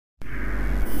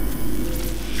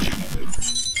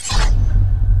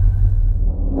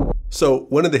So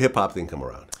when did the hip hop thing come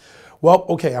around? Well,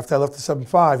 okay, after I left the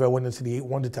 7-5, I went into the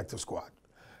 8-1 detective squad,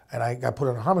 and I got put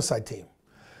on a homicide team.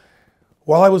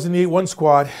 While I was in the 8-1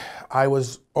 squad, I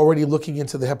was already looking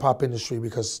into the hip hop industry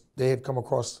because they had come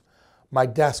across my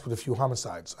desk with a few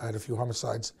homicides. I had a few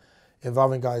homicides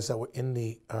involving guys that were in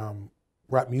the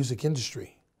rap music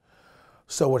industry.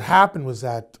 So what happened was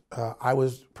that I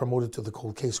was promoted to the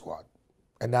cold case squad,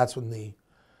 and that's when the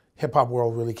hip hop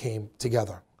world really came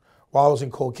together. While I was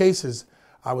in cold cases,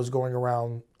 I was going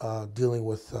around dealing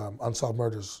with unsolved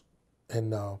murders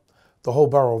in the whole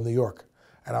borough of New York.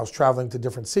 And I was traveling to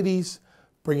different cities,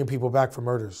 bringing people back for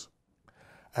murders.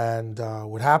 And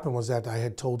what happened was that I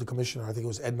had told the commissioner, I think it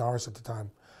was Ed Norris at the time,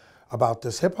 about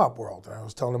this hip hop world. And I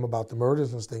was telling him about the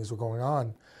murders and things were going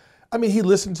on. I mean, he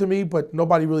listened to me, but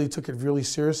nobody really took it really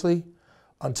seriously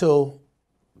until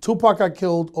Tupac got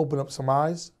killed, opened up some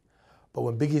eyes. But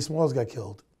when Biggie Smalls got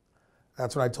killed,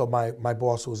 that's when I told my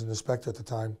boss, who was an inspector at the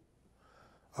time,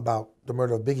 about the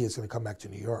murder of Biggie is going to come back to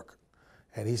New York.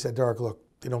 And he said, Derrick, look,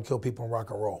 they don't kill people in rock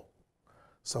and roll.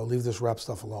 So leave this rap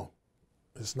stuff alone.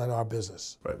 It's none of our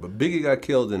business. Right, but Biggie got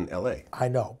killed in L.A. I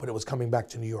know, but it was coming back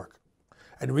to New York.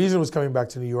 And the reason it was coming back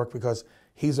to New York because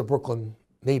he's a Brooklyn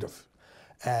native.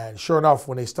 And sure enough,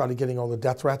 when they started getting all the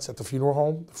death threats at the funeral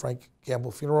home, the Frank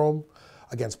Gamble funeral home,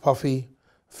 against Puffy,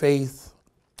 Faith,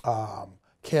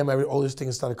 Kim, all these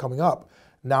things started coming up.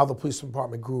 Now the police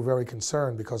department grew very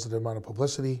concerned because of the amount of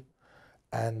publicity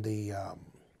and the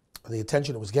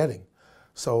attention it was getting.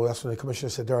 So that's when the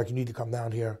commissioner said, Derrick, you need to come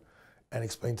down here and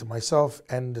explain to myself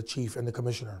and the chief and the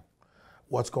commissioner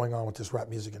what's going on with this rap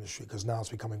music industry, because now it's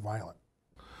becoming violent.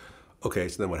 Okay,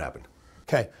 so then what happened?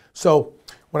 Okay, so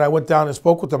when I went down and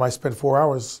spoke with them, I spent 4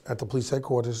 hours at the police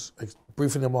headquarters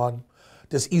briefing them on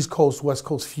this East Coast, West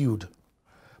Coast feud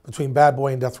between Bad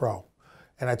Boy and Death Row.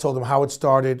 And I told them how it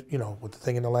started, you know, with the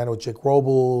thing in Atlanta with Jake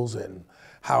Robles, and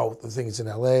how the things in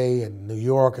LA and New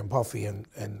York and Puffy and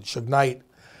Suge Knight.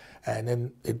 And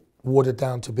then it watered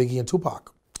down to Biggie and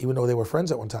Tupac, even though they were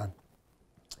friends at one time.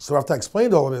 So after I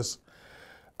explained all of this,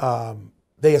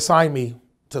 they assigned me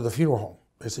to the funeral home.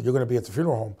 They said, you're going to be at the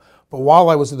funeral home. But while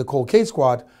I was in the cold case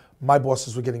squad, my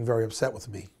bosses were getting very upset with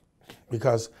me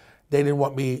because they didn't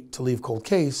want me to leave cold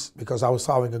case because I was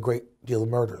solving a great deal of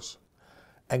murders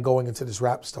and going into this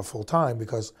rap stuff full time,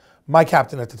 because my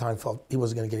captain at the time felt he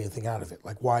wasn't going to get anything out of it.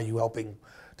 Like, why are you helping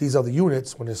these other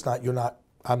units when it's not,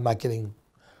 I'm not getting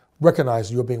recognized,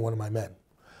 you're being one of my men.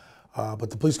 But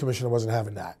the police commissioner wasn't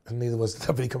having that, and neither was the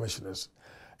deputy commissioners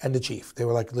and the chief. They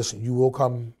were like, listen, you will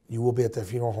come, you will be at the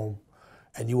funeral home,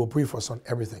 and you will brief us on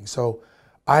everything. So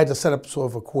I had to set up sort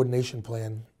of a coordination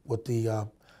plan with the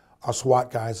our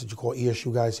SWAT guys that you call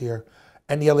ESU guys here,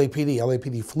 and the LAPD.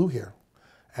 LAPD flew here,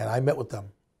 and I met with them,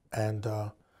 and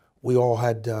we all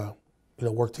had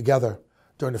worked together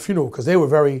during the funeral, because they were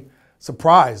very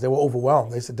surprised. They were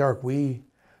overwhelmed. They said, Derrick, we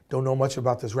don't know much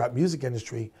about this rap music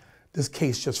industry. This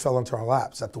case just fell into our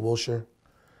laps at the Wilshire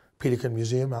Peterkin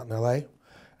Museum out in LA.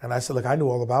 And I said, look, I knew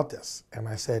all about this. And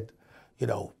I said,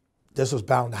 this was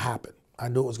bound to happen. I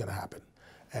knew it was going to happen.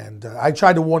 And I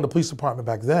tried to warn the police department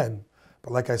back then,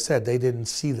 but like I said, they didn't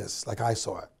see this like I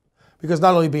saw it. Because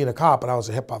not only being a cop, but I was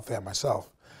a hip hop fan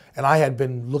myself. And I had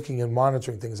been looking and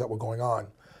monitoring things that were going on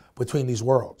between these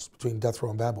worlds, between Death Row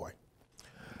and Bad Boy.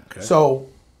 Okay. So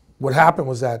what happened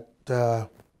was that the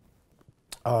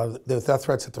death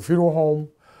threats at the funeral home,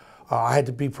 I had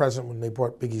to be present when they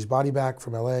brought Biggie's body back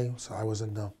from LA. So I was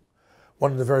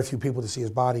one of the very few people to see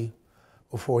his body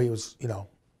before he was,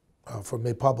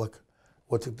 made public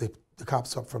with the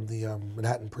cops up from the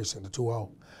Manhattan precinct, the 2-0.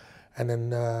 And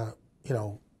then,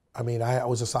 I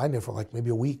was assigned there for like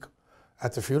maybe a week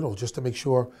at the funeral just to make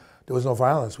sure there was no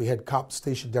violence. We had cops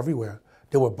stationed everywhere.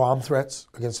 There were bomb threats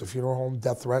against the funeral home,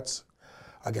 death threats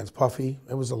against Puffy.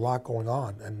 There was a lot going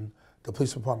on, and the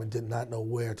police department did not know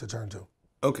where to turn to.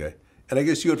 Okay. And I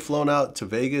guess you had flown out to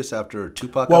Vegas after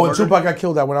Tupac got Well, when murdered? Tupac got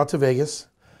killed, I went out to Vegas,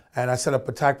 and I set up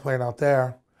an attack plan out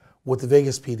there with the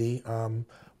Vegas PD.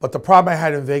 But the problem I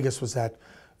had in Vegas was that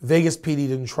Vegas PD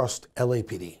didn't trust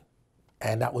LAPD,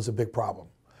 and that was a big problem.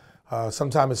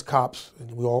 Sometimes as cops,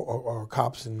 and we all are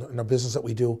cops in our business that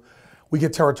we do, we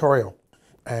get territorial,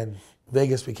 and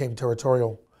Vegas became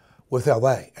territorial with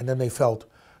LA, and then they felt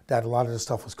that a lot of the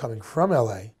stuff was coming from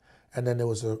LA, and then there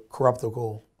was a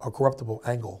corruptible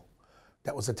angle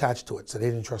that was attached to it, so they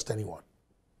didn't trust anyone.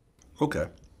 Okay.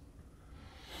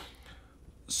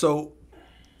 So,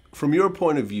 from your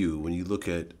point of view, when you look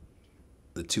at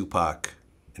the Tupac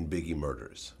and Biggie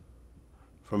murders,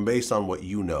 from based on what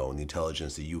you know and the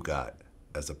intelligence that you got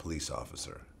as a police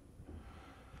officer,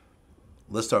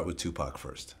 let's start with Tupac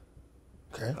first.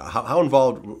 Okay. How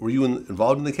involved were you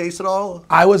involved in the case at all?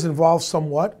 I was involved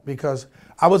somewhat because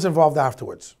I was involved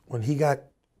afterwards. When he got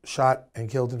shot and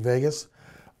killed in Vegas,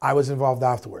 I was involved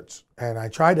afterwards. And I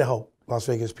tried to help Las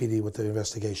Vegas PD with the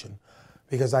investigation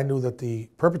because I knew that the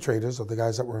perpetrators, or the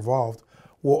guys that were involved,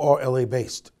 were all LA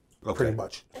based, pretty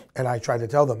much. And I tried to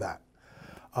tell them that.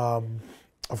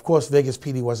 Of course, Vegas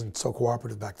PD wasn't so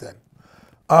cooperative back then.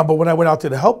 But when I went out there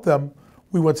to help them,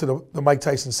 we went to the Mike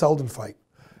Tyson-Selden fight.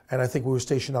 And I think we were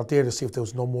stationed out there to see if there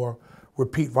was no more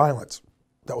repeat violence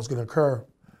that was going to occur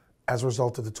as a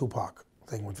result of the 2Pac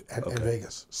thing in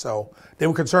Vegas. So they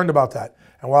were concerned about that.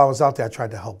 And while I was out there, I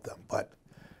tried to help them. But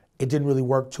it didn't really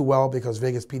work too well because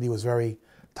Vegas PD was very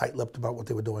tight-lipped about what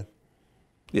they were doing.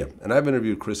 Yeah, and I've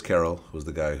interviewed Chris Carroll, who was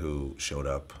the guy who showed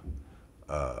up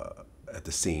at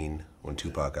the scene when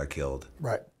 2Pac got killed.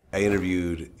 Right. I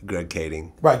interviewed Greg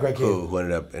Kading. Right, Greg Kading. Who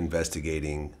ended up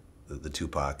investigating the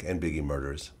 2Pac and Biggie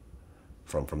murders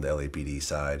from the LAPD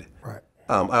side. Right.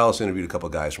 I also interviewed a couple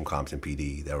of guys from Compton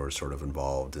PD that were sort of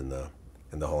involved in the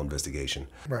whole investigation.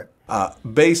 Right.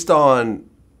 Based on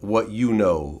what you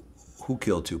know, who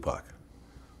killed 2Pac?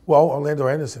 Well, Orlando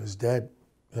Anderson is dead.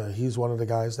 He's one of the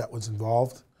guys that was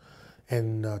involved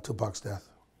in 2Pac's death.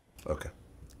 Okay.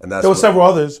 And that's there were several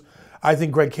others. I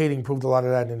think Greg Kading proved a lot of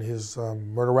that in his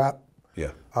murder rap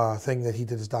thing that he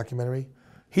did, his documentary.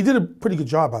 He did a pretty good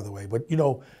job, by the way. But,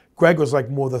 Greg was like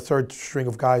more the third string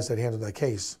of guys that handled that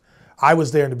case. I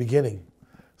was there in the beginning.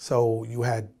 So you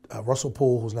had Russell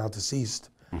Poole, who's now deceased.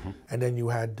 Mm-hmm. And then you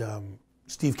had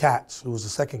Steve Katz, who was the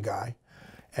second guy.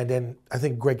 And then I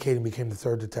think Greg Kading became the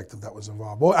third detective that was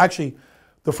involved. Well, actually,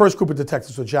 the first group of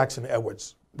detectives were Jackson and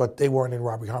Edwards, but they weren't in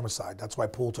robbery homicide. That's why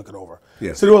Poole took it over.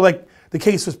 Yeah. So they were like, the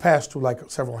case was passed through like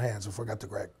several hands before it got to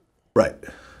Greg. Right.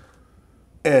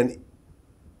 And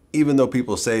even though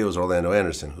people say it was Orlando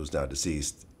Anderson, who's now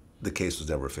deceased, the case was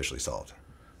never officially solved.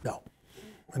 No.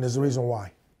 And there's a reason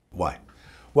why. Why?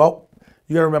 Well,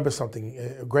 you got to remember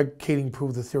something. Greg Kading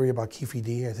proved the theory about Keefe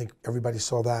D. I think everybody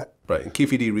saw that. Right. And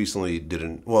Keefe D recently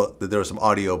didn't, well, there was some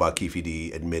audio about Keefe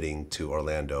D admitting to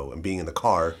Orlando and being in the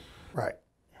car. Right.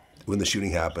 When the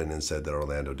shooting happened and said that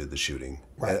Orlando did the shooting.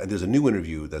 Right. And there's a new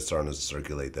interview that's starting to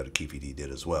circulate that Keefe D did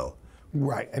as well.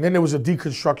 Right. And then there was a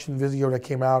deconstruction video that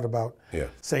came out about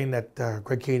saying that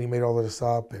Greg Kading made all of this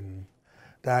up and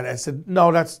that. I said,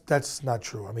 no, that's not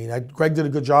true. I mean, Greg did a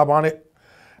good job on it.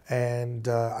 And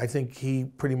I think he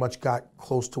pretty much got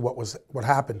close to what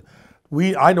happened.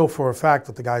 I know for a fact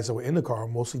that the guys that were in the car are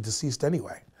mostly deceased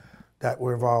anyway, that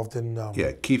were involved in.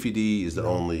 Keefe D is the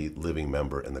only living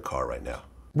member in the car right now.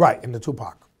 Right, in the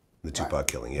 2Pac. The 2Pac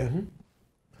killing, yeah. Mm-hmm.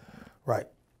 Right,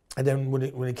 and then when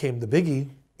it came to Biggie,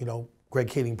 Greg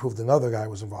Kading proved another guy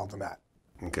was involved in that.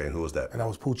 Okay, and who was that? And that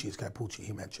was Poochie, this guy Poochie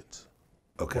he mentions.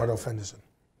 Okay. Eduardo Fenderson.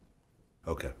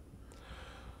 Okay.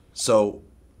 So,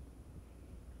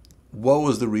 what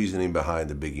was the reasoning behind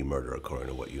the Biggie murder, according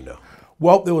to what you know?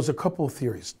 Well, there was a couple of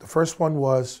theories. The first one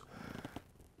was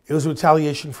it was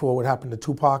retaliation for what happened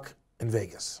to 2Pac in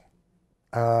Vegas.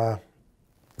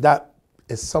 That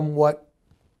is somewhat,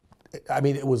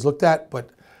 it was looked at,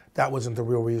 but that wasn't the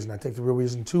real reason. I think the real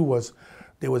reason, too, was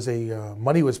there was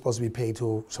money was supposed to be paid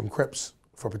to some Crips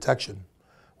for protection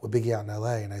with Biggie out in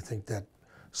L.A., and I think that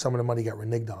some of the money got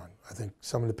reneged on. I think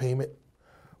some of the payment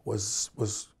was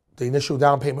the initial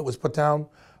down payment was put down,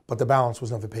 but the balance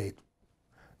was never paid.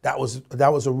 That was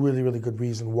a really, really good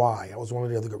reason why. That was one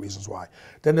of the other good reasons why.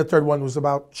 Then the third one was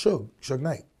about Suge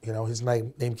Knight. His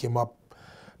name came up.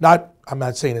 I'm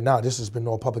not saying it now. This has been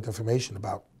all public information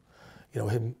about,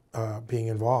 him being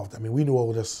involved. I mean, we knew all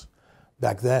of this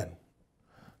back then.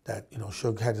 That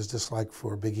Suge had his dislike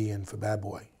for Biggie and for Bad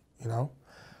Boy.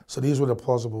 So these were the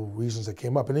plausible reasons that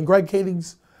came up. And in Greg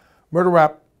Kading's murder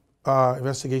rap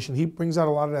investigation, he brings out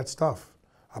a lot of that stuff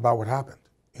about what happened.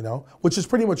 Which is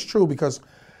pretty much true because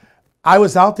I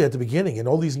was out there at the beginning and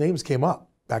all these names came up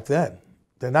back then.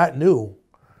 They're not new.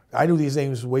 I knew these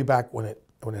names way back when it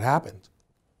happened.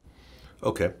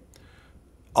 Okay.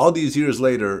 All these years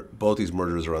later, both these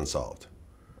murders are unsolved.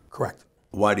 Correct.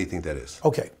 Why do you think that is?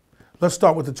 Okay. Let's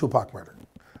start with the 2Pac murder.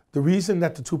 The reason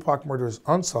that the 2Pac murder is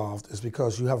unsolved is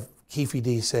because you have Keefe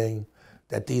D saying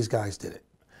that these guys did it.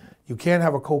 You can't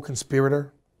have a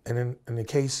co-conspirator, and in the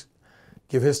case,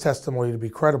 give his testimony to be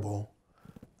credible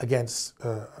against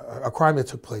a crime that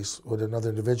took place with another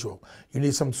individual. You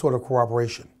need some sort of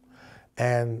corroboration.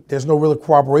 And there's no real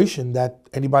corroboration that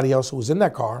anybody else who was in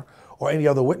that car or any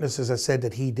other witnesses has said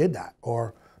that he did that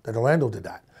or that Orlando did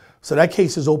that. So that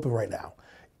case is open right now.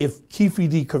 If Keefe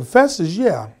D confesses,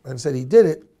 and said he did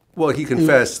it. Well, he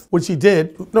confessed. Which he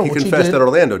did. No, he confessed that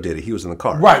Orlando did it. He was in the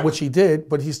car. Right, which he did,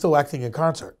 but he's still acting in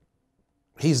concert.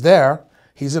 He's there.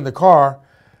 He's in the car.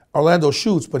 Orlando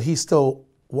shoots, but he's still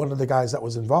one of the guys that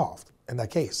was involved in that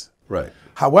case. Right.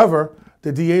 However,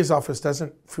 the DA's office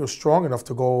doesn't feel strong enough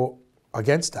to go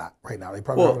against that right now. They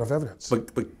probably don't have enough evidence.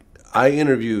 But I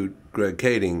interviewed Greg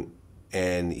Kading,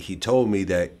 and he told me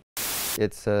that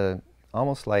it's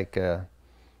almost like a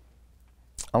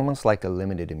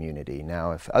limited immunity.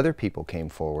 Now, if other people came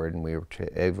forward and we were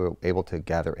able to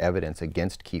gather evidence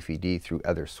against Kading through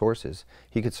other sources,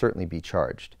 he could certainly be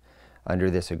charged.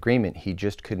 Under this agreement, he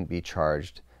just couldn't be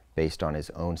charged based on his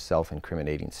own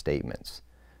self-incriminating statements.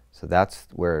 So that's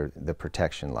where the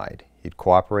protection lied. He'd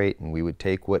cooperate, and we would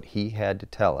take what he had to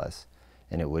tell us,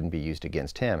 and it wouldn't be used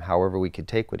against him. However, we could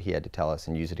take what he had to tell us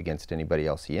and use it against anybody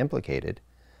else he implicated,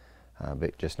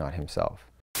 but just not himself.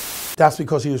 That's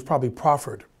because he was probably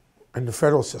proffered in the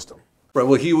federal system. right.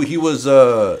 Well, he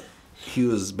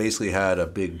was basically had a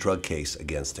big drug case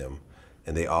against him,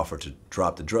 and they offered to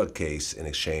drop the drug case in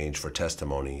exchange for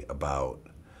testimony about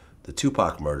the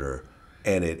 2Pac murder,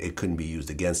 and it couldn't be used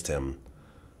against him.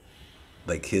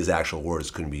 Like, his actual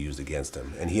words couldn't be used against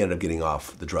him, and he ended up getting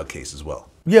off the drug case as well.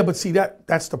 Yeah, but see,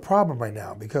 that's the problem right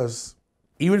now, because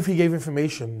even if he gave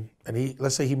information and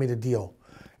let's say he made a deal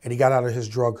and he got out of his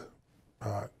drug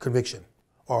conviction,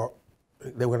 or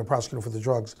they were going to prosecute him for the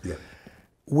drugs, Yeah.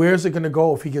 where's it going to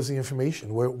go if he gives the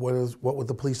information? What would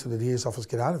the police or the DA's office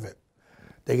get out of it?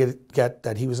 They get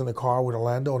that he was in the car with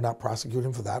Orlando and not prosecute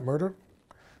him for that murder?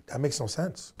 That makes no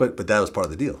sense. But that was part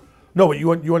of the deal. No, but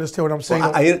you understand what I'm saying?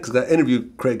 Well, because I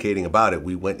interviewed Craig Kading about it,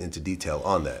 we went into detail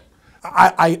on that.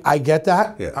 I get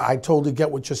that. Yeah. I totally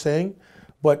get what you're saying.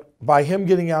 But by him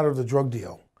getting out of the drug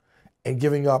deal and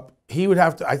giving up, he would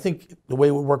have to, I think the way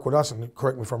it would work with us, and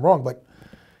correct me if I'm wrong, but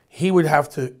he would have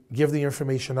to give the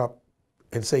information up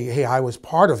and say, hey, I was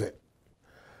part of it.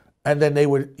 And then they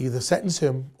would either sentence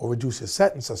him or reduce his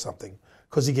sentence or something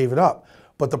because he gave it up.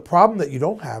 But the problem that you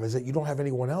don't have is that you don't have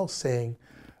anyone else saying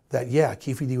that, yeah,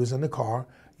 Kading was in the car.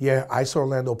 Yeah, I saw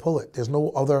Orlando pull it. There's no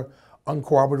other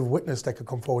uncooperative witness that could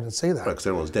come forward and say that. Right, because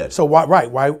everyone's dead. So why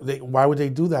would they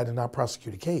do that and not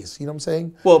prosecute a case? You know what I'm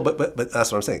saying? Well, but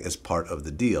that's what I'm saying. It's part of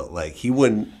the deal. Like, he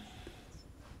wouldn't.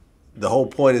 The whole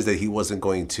point is that he wasn't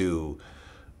going to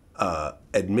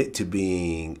admit to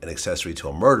being an accessory to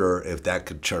a murder if that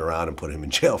could turn around and put him in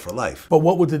jail for life. But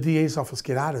what would the DA's office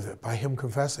get out of it by him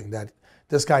confessing that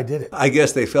this guy did it? I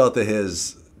guess they felt that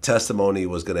his testimony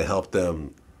was going to help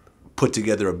them put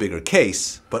together a bigger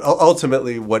case. But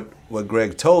ultimately, what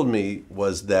Greg told me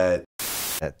was that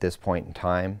At this point in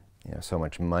time, so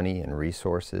much money and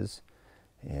resources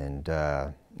and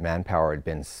manpower had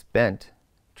been spent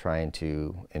trying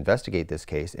to investigate this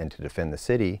case and to defend the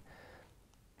city.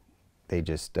 They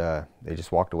just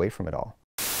walked away from it all.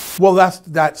 Well,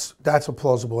 that's a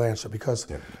plausible answer, because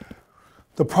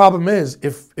the problem is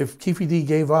if Kading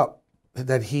gave up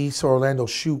that he saw Orlando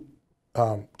shoot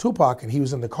 2Pac and he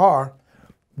was in the car,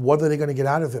 what are they going to get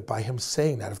out of it by him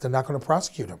saying that if they're not going to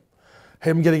prosecute him?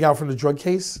 Him getting out from the drug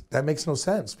case, that makes no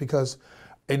sense, because,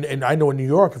 and I know in New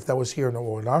York, if that was here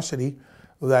or in our city,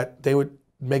 that they would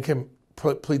make him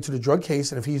plead to the drug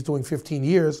case, and if he's doing 15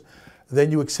 years,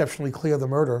 then you exceptionally clear the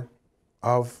murder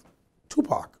of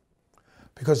 2Pac,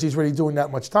 because he's already doing that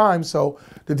much time. So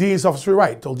the DA's office was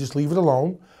right. They'll just leave it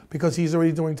alone because he's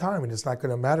already doing time, and it's not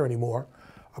going to matter anymore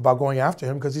about going after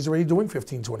him because he's already doing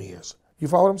 15, 20 years. You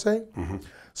follow what I'm saying? Mm-hmm.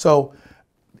 So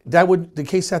the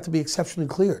case had to be exceptionally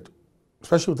cleared,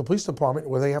 especially with the police department,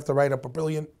 where they have to write up a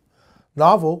brilliant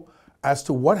novel as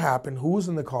to what happened, who was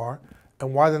in the car,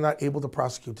 and why they're not able to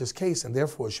prosecute this case, and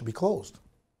therefore it should be closed.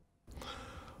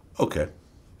 Okay.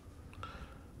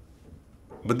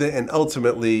 But then, and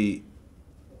ultimately,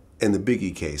 in the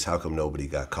Biggie case, how come nobody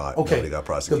got caught? Okay. Nobody got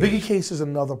prosecuted? The Biggie case is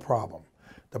another problem.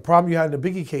 The problem you had in the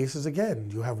Biggie case is, again,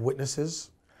 you have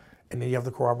witnesses, and then you have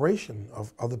the corroboration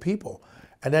of other people.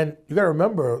 And then you got to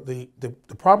remember, the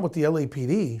problem with the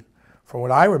LAPD, from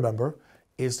what I remember,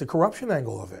 is the corruption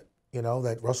angle of it.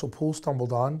 That Russell Poole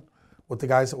stumbled on with the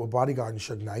guys that were bodyguarding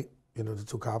Suge Knight, the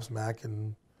two cops, Mac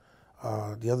and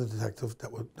the other detective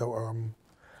that were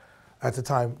at the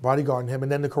time bodyguarding him.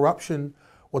 And then the corruption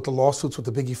with the lawsuits with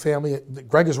the Biggie family.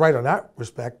 Greg is right on that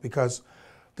respect, because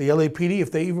the LAPD,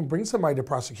 if they even bring somebody to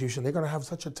prosecution, they're going to have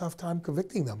such a tough time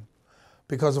convicting them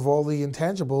because of all the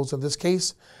intangibles of this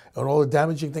case and all the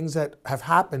damaging things that have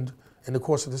happened in the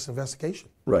course of this investigation.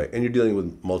 Right, and you're dealing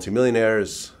with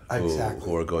multimillionaires Exactly.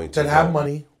 who are going to that have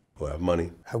money, who have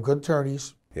money, have good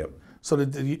attorneys. Yep. So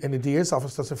and the DA's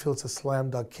office doesn't feel it's a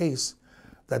slam dunk case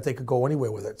that they could go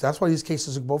anywhere with it. That's why these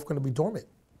cases are both going to be dormant.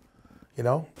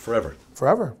 Forever.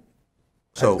 Forever.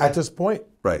 So at this point.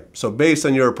 Right. So based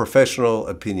on your professional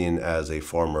opinion as a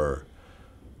former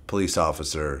police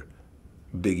officer,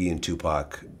 Biggie and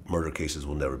Tupac murder cases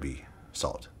will never be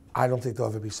solved. I don't think they'll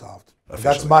ever be solved. That's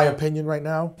Officially. my opinion right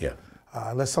now. Yeah.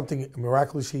 Unless something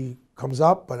miraculously comes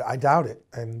up, but I doubt it.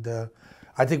 And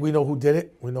I think we know who did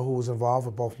it. We know who was involved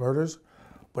with both murders,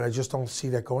 but I just don't see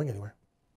that going anywhere.